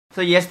So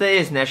yesterday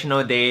is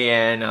National Day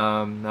and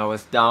I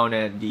was down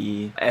at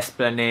the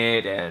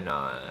Esplanade and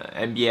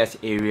MBS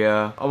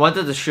area. I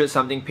wanted to shoot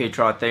something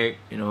patriotic,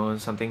 you know,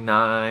 something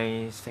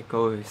nice, that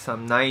go with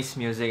some nice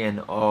music and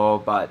all,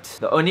 but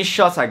the only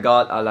shots I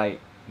got are like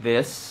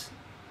this,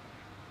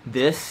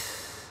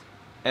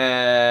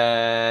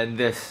 and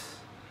this.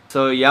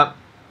 So yep,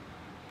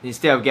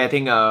 instead of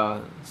getting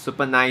a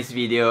super nice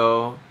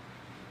video,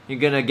 you're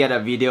gonna get a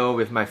video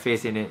with my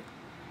face in it.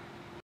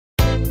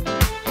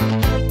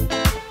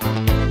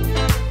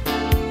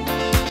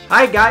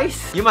 Hi guys!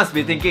 You must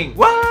be thinking,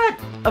 what?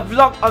 A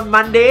vlog on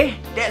Monday?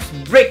 That's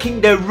breaking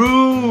the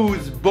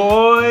rules,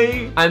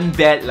 boy! I'm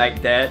bad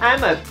like that.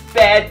 I'm a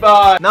bad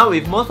boy! Now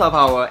with most of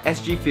our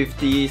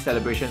SG50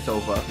 celebrations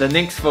over, the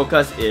next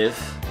focus is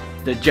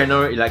the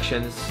general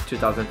elections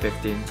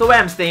 2015. So where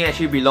I'm staying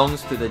actually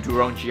belongs to the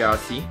Jurong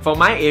GRC. For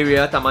my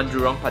area, Taman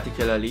Jurong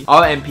particularly,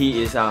 our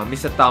MP is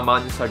Mr.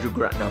 Tharman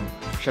Shamuguratnam.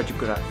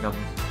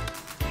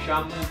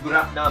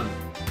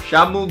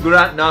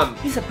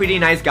 He's a pretty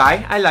nice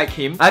guy. I like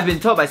him. I've been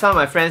told by some of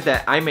my friends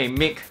that I may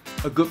make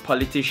a good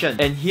politician.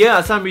 And here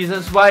are some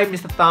reasons why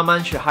Mr.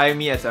 Tharman should hire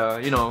me as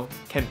a,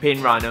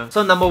 campaign runner.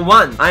 So number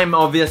one, I'm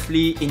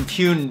obviously in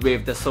tune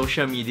with the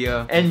social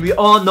media. And we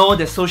all know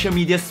that social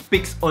media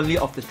speaks only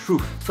of the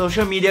truth.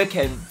 Social media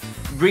can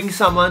bring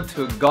someone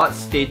to God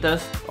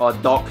status or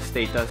dog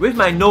status. With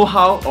my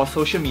know-how of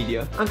social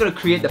media, I'm gonna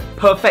create the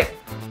perfect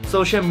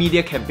social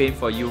media campaign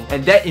for you,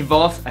 and that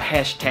involves a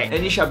hashtag,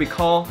 and it shall be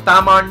called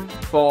Tharman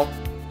for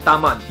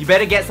Tharman. You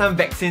better get some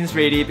vaccines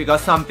ready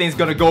because something's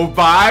gonna go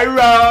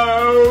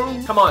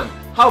viral. Come on,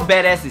 how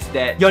badass is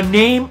that? Your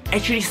name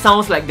actually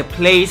sounds like the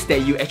place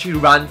that you actually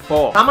run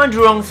for. Taman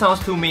Jurong sounds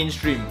too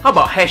mainstream. How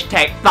about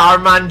hashtag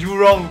Tharman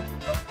Jurong?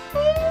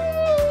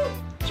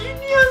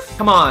 Genius!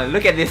 Come on,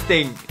 look at this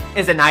thing.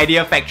 It's an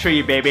idea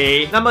factory,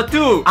 baby. Number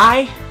two,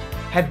 I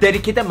have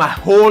dedicated my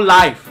whole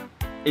life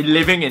in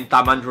living in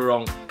Taman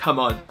Jurong. Come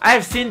on. I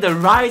have seen the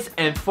rise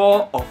and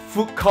fall of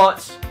food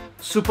courts,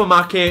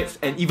 supermarkets,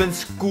 and even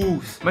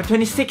schools. My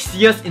 26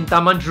 years in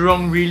Taman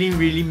Jurong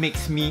really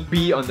makes me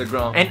be on the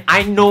ground. And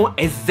I know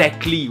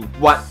exactly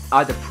what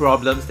are the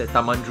problems that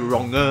Taman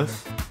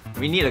Jurongers.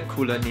 We need a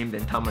cooler name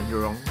than Taman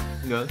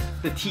Jurongers.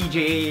 The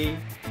TJers.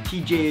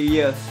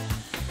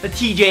 The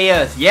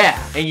TJers, yeah.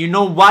 And you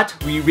know what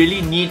we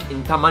really need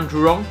in Taman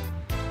Jurong?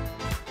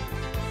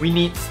 We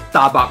need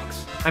Starbucks.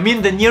 I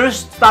mean, the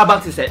nearest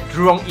Starbucks is at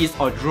Jurong East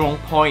or Jurong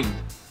Point.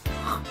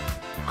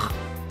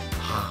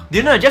 Do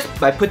you know, just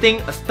by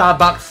putting a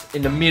Starbucks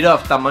in the middle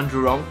of Taman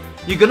Jurong,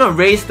 you're gonna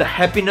raise the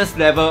happiness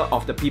level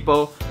of the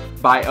people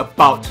by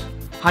about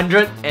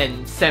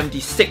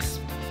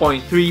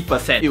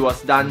 176.3%. It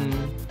was done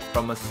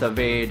from a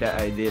survey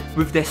that I did.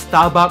 With the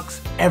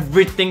Starbucks,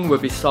 everything will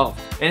be solved.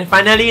 And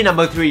finally,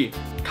 number three,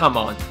 come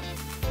on.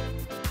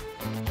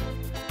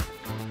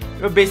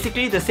 We're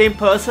basically the same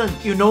person.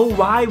 You know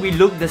why we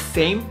look the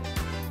same?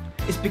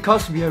 It's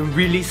because we are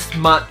really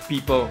smart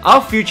people. Our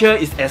future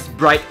is as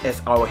bright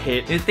as our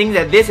head. You think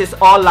that this is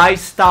all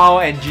lifestyle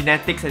and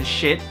genetics and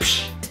shit?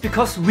 Psh! It's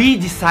because we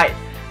decide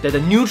that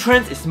the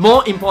nutrients is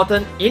more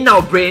important in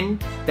our brain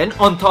than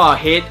onto our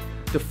head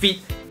to feed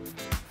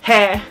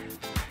hair.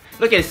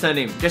 Look at his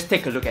surname. Just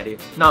take a look at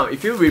it. Now,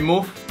 if you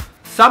remove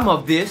some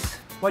of this,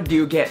 what do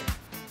you get?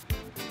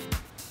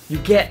 You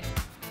get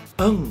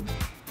Ng.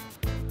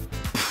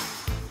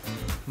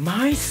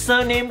 My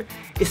surname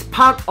is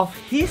part of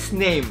his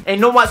name. And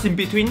you know what's in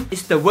between?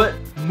 It's the word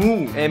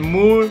Mu. And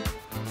Mu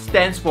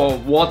stands for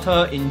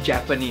water in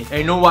Japanese.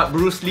 And you know what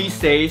Bruce Lee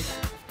says?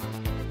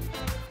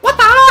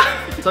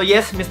 Wata! So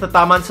yes, Mr.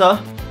 Tharman sir,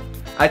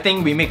 I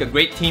think we make a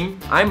great team.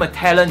 I'm a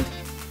talent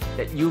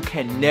that you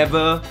can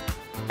never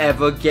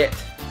ever get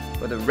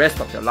for the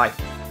rest of your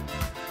life.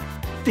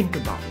 Think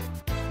about it.